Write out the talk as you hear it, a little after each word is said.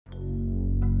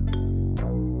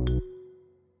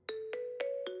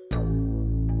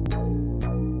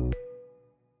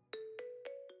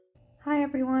Hi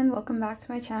everyone, welcome back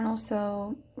to my channel.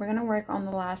 So we're going to work on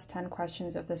the last 10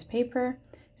 questions of this paper.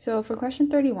 So for question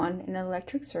 31, in an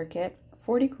electric circuit,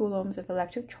 40 coulombs of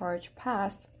electric charge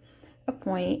pass a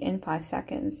point in 5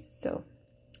 seconds. So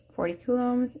 40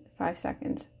 coulombs, 5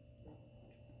 seconds.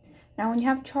 Now when you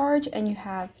have charge and you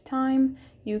have time,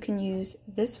 you can use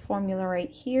this formula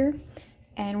right here.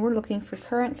 And we're looking for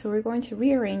current, so we're going to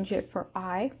rearrange it for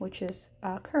I, which is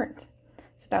current.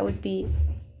 So that would be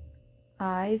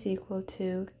I is equal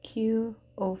to Q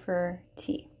over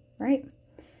T, right?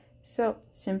 So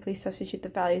simply substitute the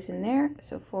values in there.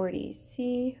 So 40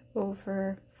 C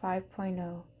over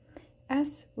 5.0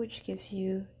 S, which gives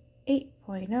you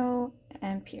 8.0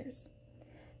 amperes.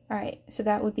 All right, so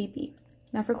that would be B.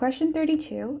 Now for question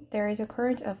 32, there is a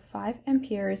current of 5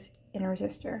 amperes in a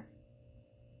resistor.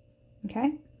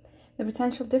 Okay, the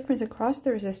potential difference across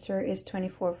the resistor is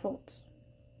 24 volts.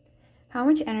 How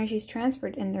much energy is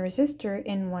transferred in the resistor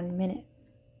in 1 minute?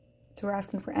 So we're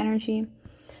asking for energy.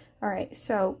 All right,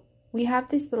 so we have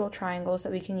these little triangles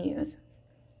that we can use.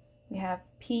 We have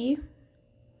P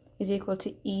is equal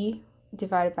to E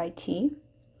divided by T.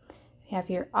 We have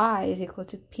here I is equal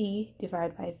to P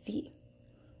divided by V.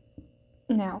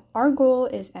 Now, our goal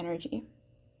is energy.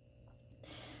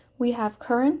 We have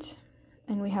current,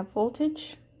 and we have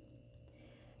voltage,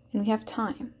 and we have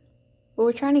time. But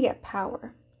we're trying to get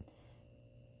power.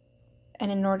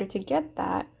 And in order to get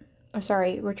that,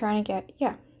 we're trying to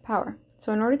get, power.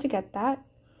 So in order to get that,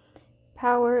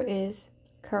 power is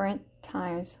current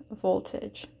times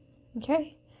voltage.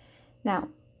 Okay? Now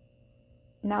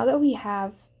that we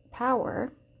have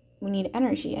power, we need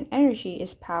energy, and energy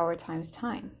is power times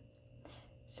time.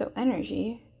 So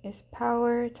energy is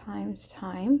power times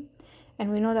time,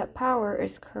 and we know that power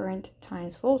is current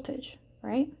times voltage,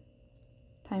 right?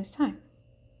 Times time.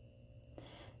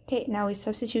 Okay, now we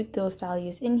substitute those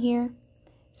values in here.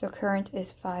 So current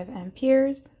is 5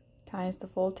 amperes times the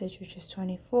voltage, which is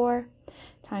 24,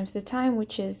 times the time,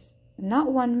 which is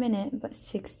not 1 minute, but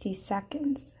 60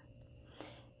 seconds.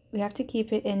 We have to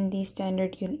keep it in the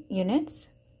standard units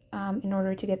in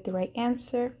order to get the right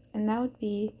answer, and that would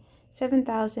be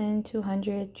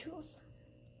 7,200 joules.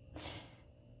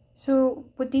 So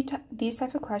with these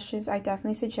type of questions, I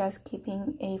definitely suggest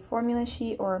keeping a formula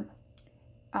sheet, or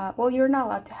well, you're not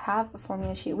allowed to have a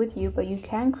formula sheet with you, but you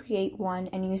can create one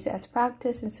and use it as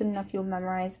practice, and soon enough you'll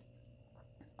memorize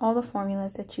all the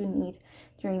formulas that you need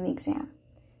during the exam.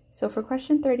 So for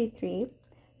question 33,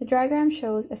 the diagram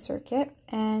shows a circuit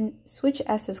and switch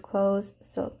S is closed.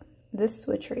 So this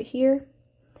switch right here,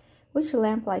 which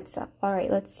lamp lights up? All right,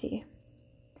 let's see.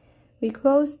 We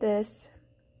close this,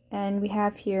 and we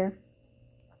have here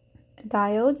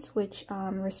diodes, which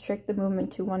restrict the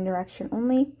movement to one direction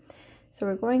only. So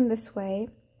we're going this way.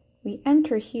 We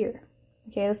enter here.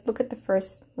 Okay, let's look at the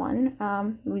first one.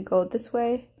 We go this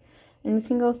way, and we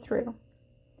can go through.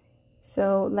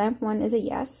 So lamp 1 is a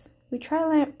yes. We try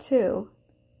lamp 2,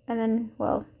 and then,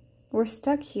 well, we're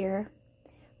stuck here.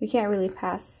 We can't really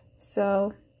pass.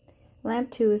 So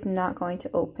lamp 2 is not going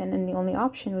to open, and the only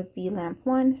option would be lamp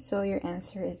 1, so your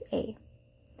answer is A.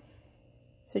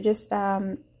 So just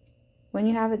when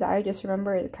you have a diode, just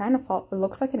remember it kind of it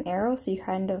looks like an arrow, so you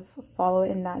kind of follow it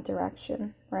in that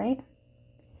direction, right?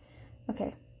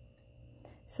 Okay.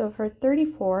 So for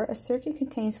 34, a circuit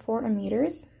contains 4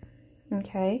 ammeters,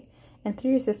 okay, and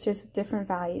 3 resistors with different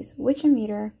values. Which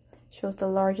ammeter shows the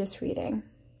largest reading?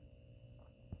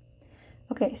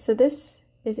 Okay, so this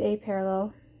is a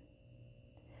parallel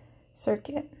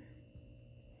circuit.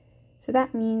 So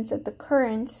that means that the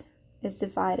current is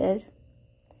divided.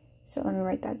 So let me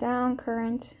write that down.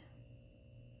 Current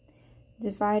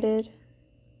divided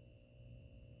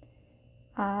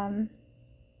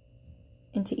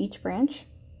into each branch.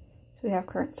 So we have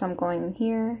current, some going in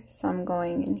here, some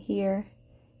going in here,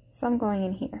 some going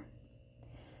in here.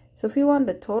 So if we want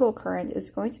the total current, it's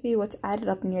going to be what's added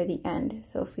up near the end.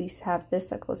 So if we have this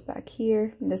that goes back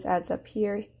here, this adds up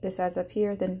here, this adds up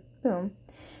here, then boom,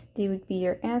 D would be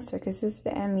your answer, because this is the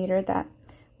ammeter that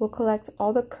will collect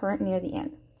all the current near the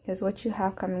end. Because what you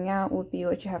have coming out will be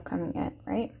what you have coming in,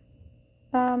 right?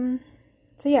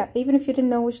 So yeah, even if you didn't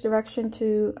know which direction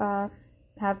to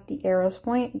have the arrows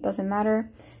point, it doesn't matter,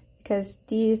 because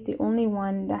D is the only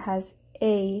one that has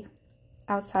A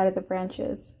outside of the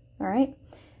branches, all right?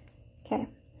 Okay,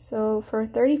 so for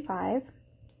 35,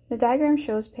 the diagram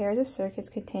shows pairs of circuits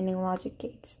containing logic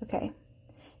gates. Okay,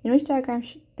 in which diagram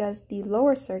does the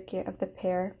lower circuit of the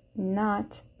pair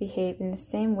not behave in the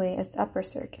same way as the upper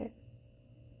circuit?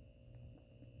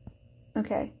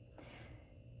 Okay,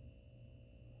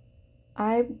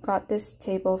 I got this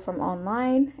table from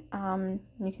online.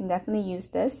 You can definitely use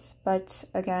this, but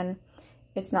again,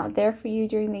 it's not there for you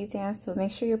during the exam, so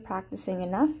make sure you're practicing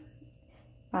enough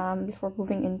before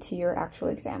moving into your actual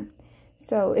exam.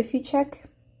 So if you check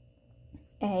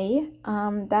A,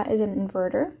 that is an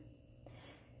inverter,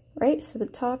 right? So the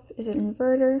top is an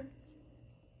inverter.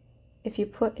 If you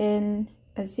put in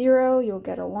a 0, you'll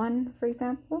get a 1, for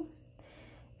example.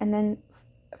 And then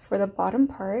for the bottom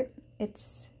part,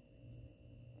 it's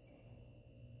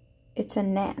a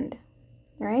NAND,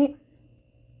 right?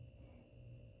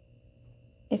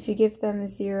 If you give them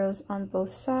zeros on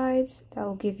both sides, that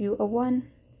will give you a 1.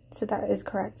 So that is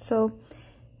correct. So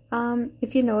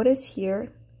if you notice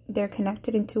here, they're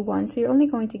connected into 1, so you're only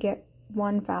going to get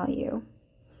 1 value.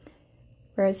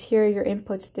 Whereas here, your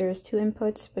inputs, there's 2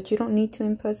 inputs, but you don't need 2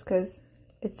 inputs because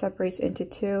it separates into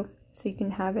 2. So you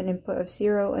can have an input of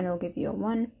 0 and it'll give you a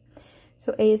 1.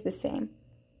 So A is the same.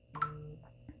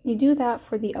 You do that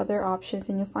for the other options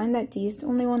and you'll find that D is the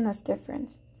only one that's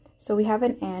different. So we have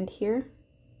an AND here.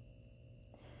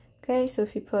 Okay, so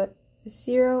if you put a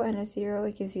 0 and a 0,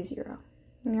 it gives you 0.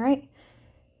 All right.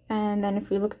 And then if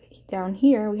we look down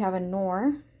here, we have a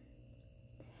NOR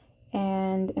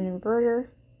and an inverter.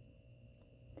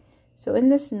 So in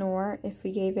this NOR, if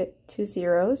we gave it 2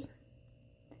 zeros,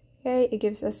 okay, it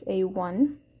gives us a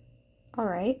 1. All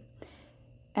right.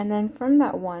 And then from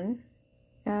that 1,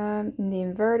 in the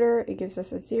inverter, it gives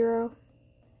us a 0.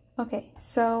 Okay,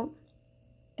 so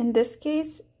in this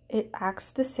case, it acts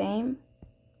the same.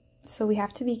 So we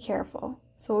have to be careful.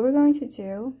 So what we're going to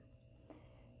do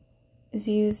is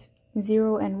use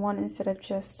 0 and 1 instead of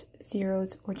just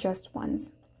zeros or just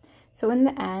ones. So in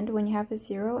the AND, when you have a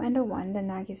 0 and a 1, then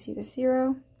that gives you a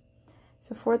 0.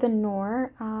 So for the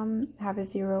NOR, have a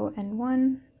 0 and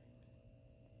 1,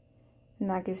 and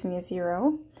that gives me a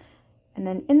 0. And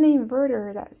then in the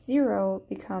inverter, that 0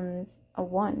 becomes a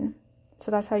 1. So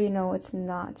that's how you know it's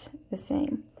not the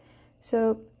same.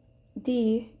 So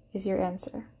D is your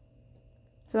answer.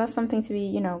 So that's something to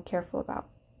be, careful about.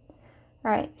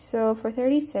 All right, so for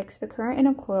 36, the current in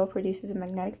a coil produces a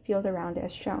magnetic field around it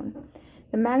as shown.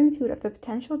 The magnitude of the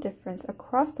potential difference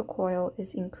across the coil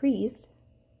is increased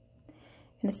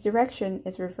and its direction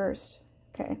is reversed.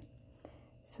 Okay,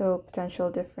 so potential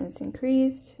difference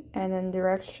increased and then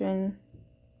direction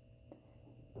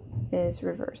is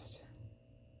reversed.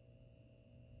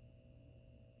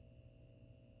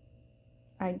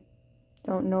 I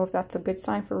don't know if that's a good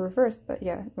sign for reverse, but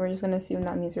yeah, we're just going to assume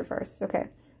that means reverse. Okay.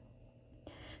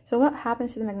 So what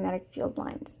happens to the magnetic field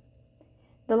lines?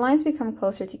 The lines become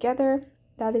closer together.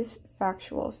 That is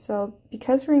factual. So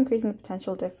because we're increasing the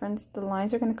potential difference, the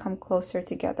lines are going to come closer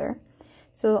together.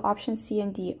 So options C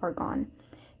and D are gone.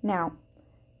 Now,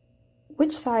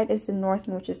 which side is the north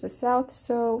and which is the south?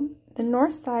 So the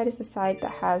north side is the side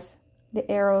that has the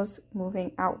arrows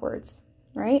moving outwards,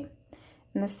 right?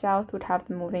 And the south would have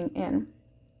them moving in.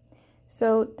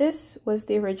 So this was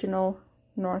the original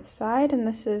north side and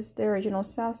this is the original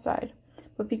south side.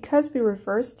 But because we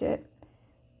reversed it,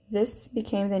 this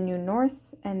became the new north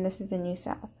and this is the new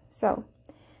south. So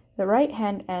the right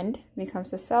hand end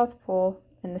becomes the south pole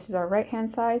and this is our right hand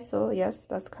side. So yes,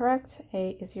 that's correct.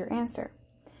 A is your answer.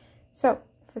 So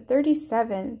for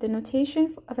 37, the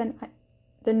notation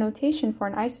for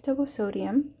an isotope of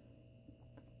sodium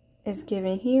is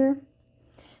given here,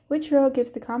 which row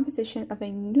gives the composition of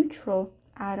a neutral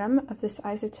atom of this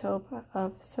isotope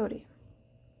of sodium.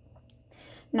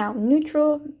 Now,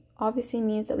 neutral obviously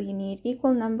means that we need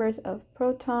equal numbers of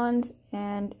protons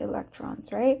and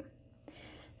electrons, right?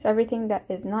 So everything that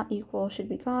is not equal should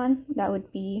be gone. That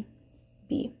would be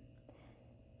B.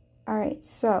 All right,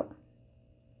 so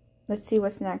let's see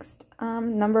what's next.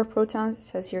 Number of protons, it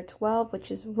says here 12,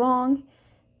 which is wrong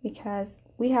because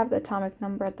we have the atomic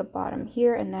number at the bottom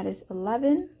here, and that is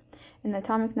 11. And the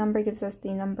atomic number gives us the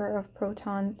number of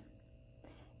protons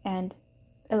and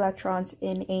electrons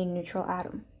in a neutral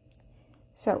atom.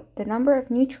 So the number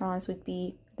of neutrons would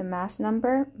be the mass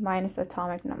number minus the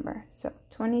atomic number. So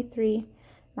 23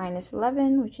 minus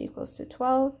 11, which equals to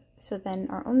 12. So then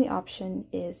our only option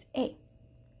is A.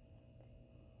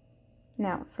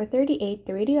 Now for 38,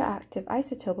 the radioactive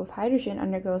isotope of hydrogen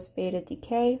undergoes beta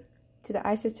decay to the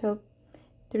isotope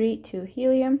 3,2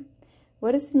 helium.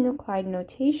 What is the nuclide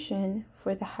notation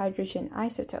for the hydrogen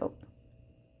isotope?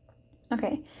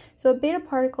 Okay, so a beta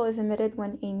particle is emitted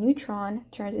when a neutron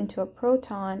turns into a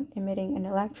proton, emitting an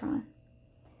electron.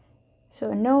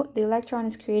 So note, the electron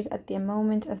is created at the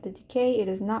moment of the decay. It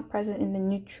is not present in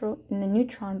the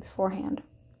neutron beforehand.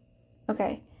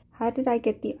 Okay, how did I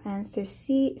get the answer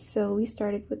C? So we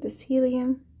started with this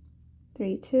helium,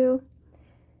 3,2.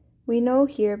 We know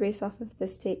here, based off of the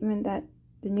statement, that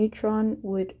the neutron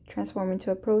would transform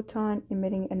into a proton,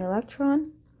 emitting an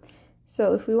electron.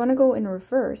 So if we want to go in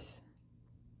reverse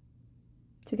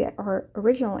to get our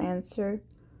original answer,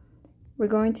 we're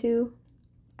going to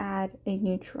add a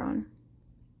neutron.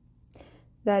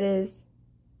 That is,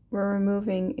 we're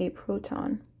removing a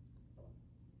proton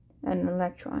and an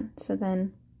electron. So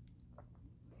then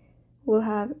we'll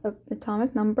have an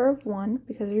atomic number of 1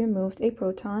 because we removed a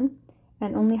proton,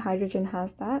 and only hydrogen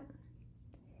has that.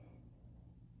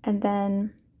 And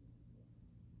then,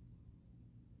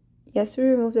 yes, we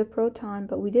removed a proton,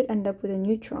 but we did end up with a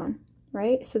neutron,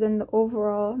 right? So then the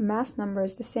overall mass number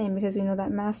is the same because we know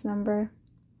that mass number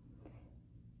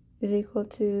is equal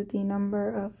to the number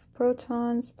of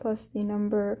protons plus the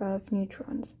number of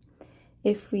neutrons.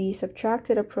 If we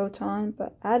subtracted a proton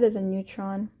but added a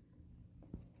neutron,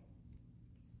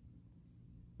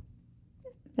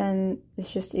 then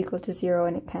it's just equal to 0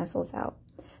 and it cancels out.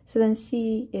 So then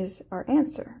C is our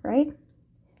answer, right?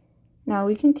 Now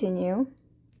we continue.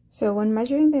 So when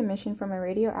measuring the emission from a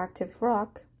radioactive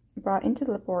rock brought into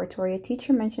the laboratory, a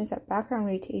teacher mentions that background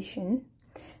radiation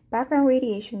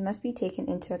must be taken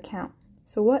into account.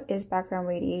 So what is background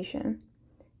radiation?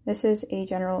 This is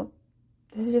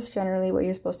just generally what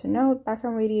you're supposed to know.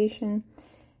 Background radiation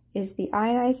is the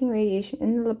ionizing radiation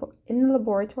in the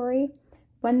laboratory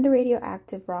when the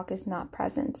radioactive rock is not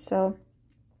present. So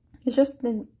it's just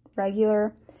the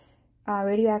regular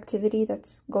radioactivity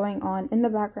that's going on in the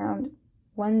background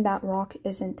when that rock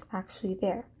isn't actually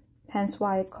there. Hence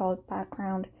why it's called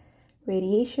background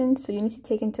radiation. So you need to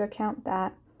take into account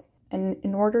that, and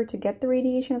in order to get the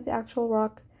radiation of the actual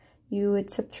rock, you would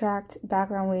subtract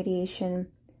background radiation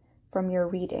from your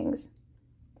readings.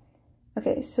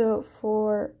 Okay, so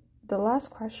for the last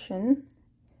question,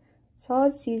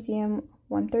 solid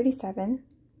cesium-137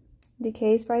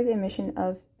 decays by the emission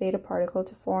of beta particle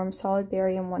to form solid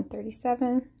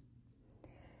barium-137.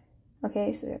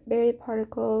 Okay, so we have beta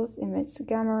particles, emits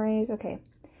gamma rays. Okay,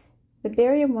 the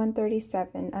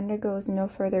barium-137 undergoes no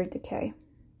further decay.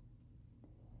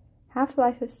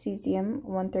 Half-life of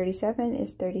cesium-137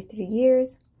 is 33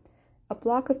 years. A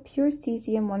block of pure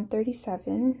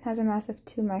cesium-137 has a mass of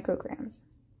 2 micrograms.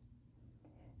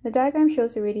 The diagram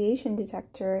shows a radiation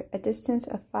detector at a distance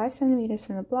of 5 centimeters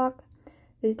from the block.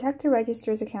 The detector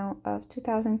registers a count of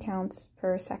 2,000 counts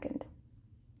per second.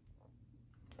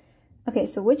 Okay,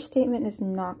 so which statement is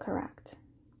not correct?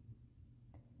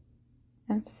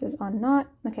 Emphasis on not.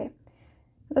 Okay,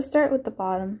 let's start with the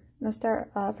bottom. Let's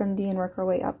start from D and work our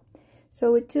way up.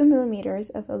 So with 2 millimeters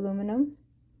of aluminum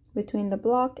between the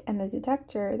block and the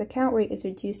detector, the count rate is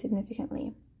reduced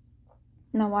significantly.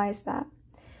 Now, why is that?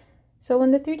 So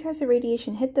when the 3 types of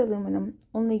radiation hit the aluminum,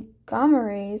 only gamma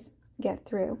rays get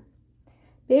through.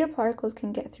 Beta particles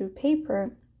can get through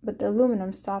paper, but the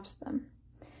aluminum stops them.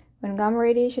 When gamma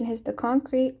radiation hits the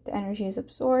concrete, the energy is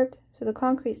absorbed, so the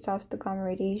concrete stops the gamma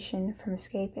radiation from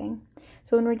escaping.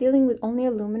 So when we're dealing with only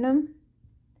aluminum,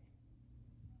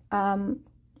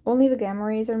 only the gamma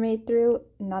rays are made through,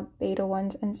 not beta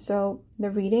ones, and so the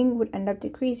reading would end up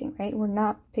decreasing, right? We're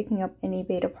not picking up any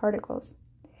beta particles.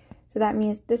 So that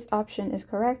means this option is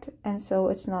correct, and so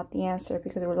it's not the answer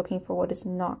because we're looking for what is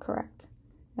not correct.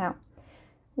 Now,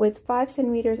 with 5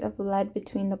 centimeters of lead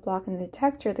between the block and the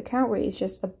detector, the count rate is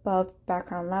just above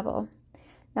background level.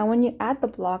 Now, when you add the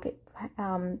block, it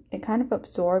kind of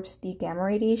absorbs the gamma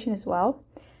radiation as well.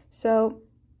 So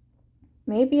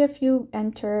maybe if you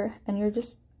enter and you're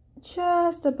just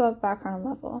above background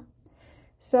level.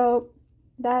 So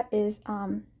that is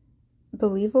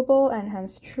believable and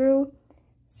hence true.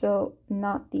 So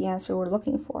not the answer we're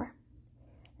looking for.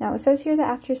 Now it says here that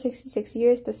after 66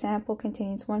 years, the sample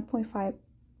contains 1.5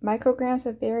 micrograms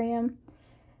of barium.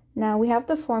 Now we have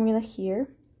the formula here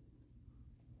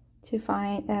to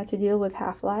find to deal with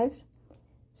half-lives.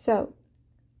 So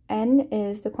N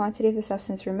is the quantity of the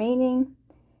substance remaining,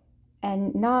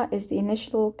 and naught is the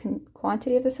initial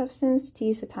quantity of the substance, T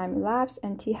is the time elapsed,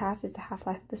 and T half is the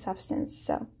half-life of the substance.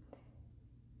 So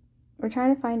we're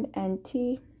trying to find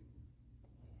NT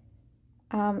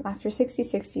after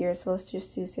 66 years, so let's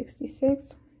just do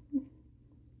 66.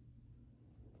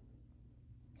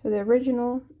 So the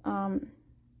original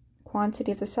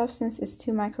quantity of the substance is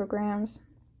 2 micrograms.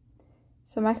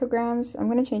 So micrograms, I'm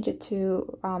going to change it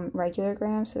to regular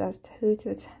grams, so that's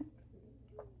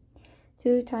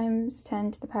 2 times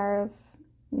 10 to the power of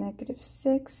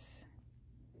 -6.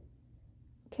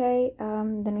 Okay,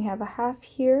 then we have a half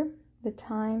here. The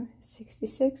time is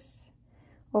 66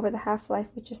 over the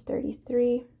half-life, which is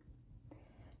 33.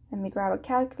 Let me grab a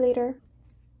calculator.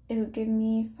 It would give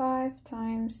me 5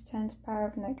 times 10 to the power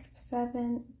of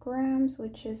 -7 grams,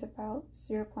 which is about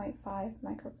 0.5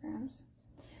 micrograms.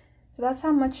 So that's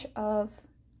how much of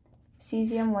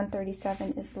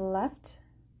cesium-137 is left.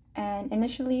 And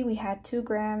initially we had 2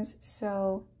 grams,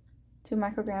 so 2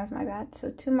 micrograms, my bad. So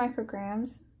 2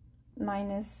 micrograms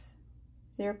minus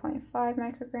 0.5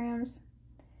 micrograms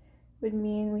would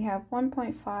mean we have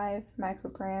 1.5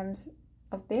 micrograms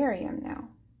of barium now.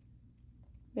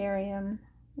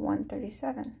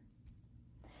 Barium-137.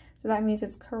 So that means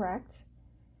it's correct.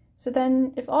 So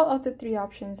then if all of the 3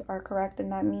 options are correct, then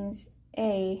that means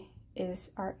A is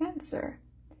our answer.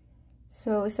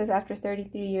 So it says after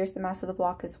 33 years, the mass of the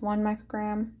block is 1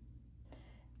 microgram.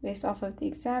 Based off of the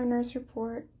examiner's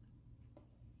report,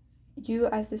 you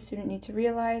as the student need to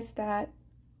realize that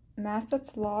mass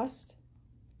that's lost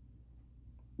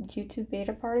due to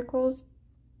beta particles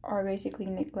are basically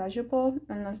negligible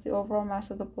unless the overall mass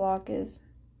of the block is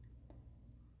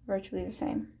virtually the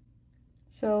same.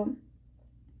 So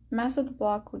mass of the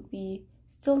block would be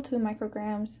still 2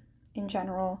 micrograms in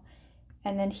general,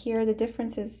 and then here the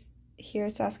difference is, here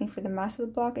it's asking for the mass of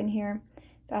the block, and here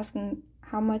it's asking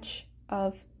how much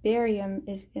of barium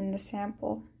is in the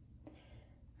sample.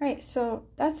 Alright, so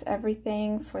that's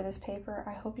everything for this paper.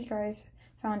 I hope you guys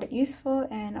found it useful,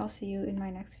 and I'll see you in my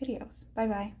next videos. Bye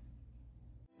bye.